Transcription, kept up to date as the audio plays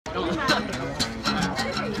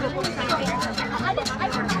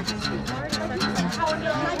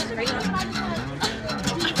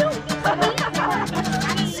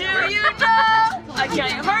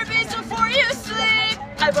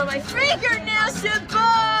used to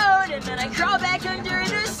boat, and then I crawl back under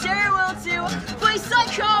the stairwell to a place I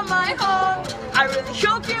call my home. I really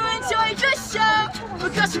hope you enjoyed the show,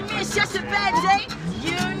 because for me it's just a bad day.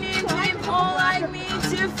 You need people like me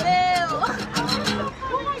to fail.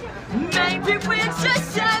 Maybe we're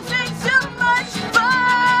just having too much fun.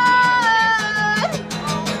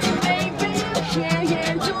 Maybe you can't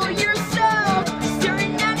handle yourself,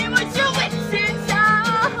 staring at me with your wits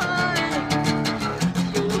inside.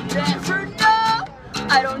 You'll never know.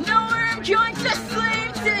 I don't know where I'm going to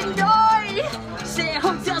sleep tonight. Stay at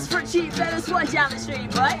hotels for cheap, and there's one down the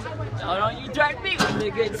street, but don't you threaten me with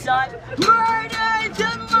a good time. Murder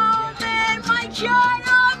the moment, my God,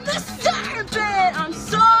 I'm the serpent. I'm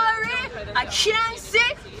sorry, I can't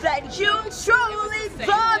see that you truly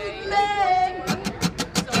bother me.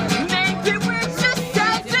 Maybe we're just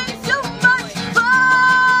having too much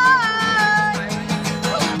fun.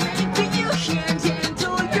 Maybe you can't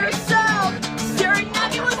handle yourself, staring at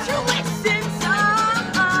me with your wits inside.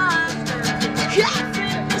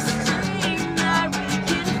 Having this dream that we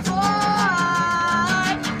can fly.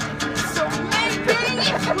 So maybe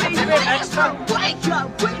if we wake up,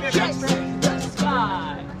 we can see the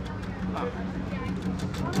sky.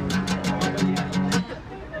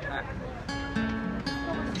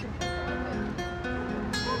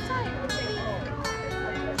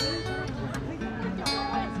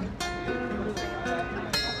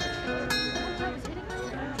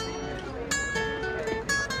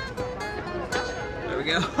 There we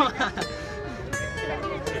go.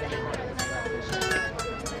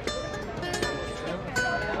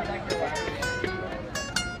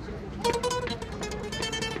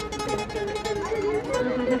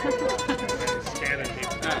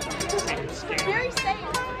 Very safe.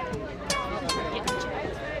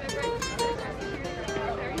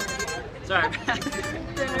 Sorry.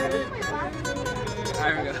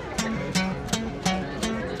 There we go.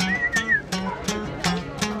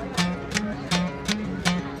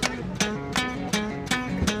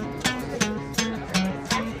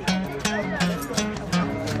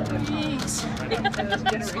 Please,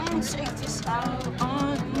 don't take this out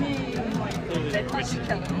on me. It's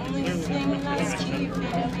the only thing that's keeping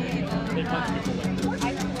me alive.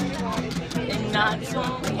 And I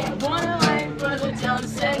don't wanna wait for the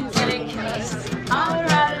downside day, 'cause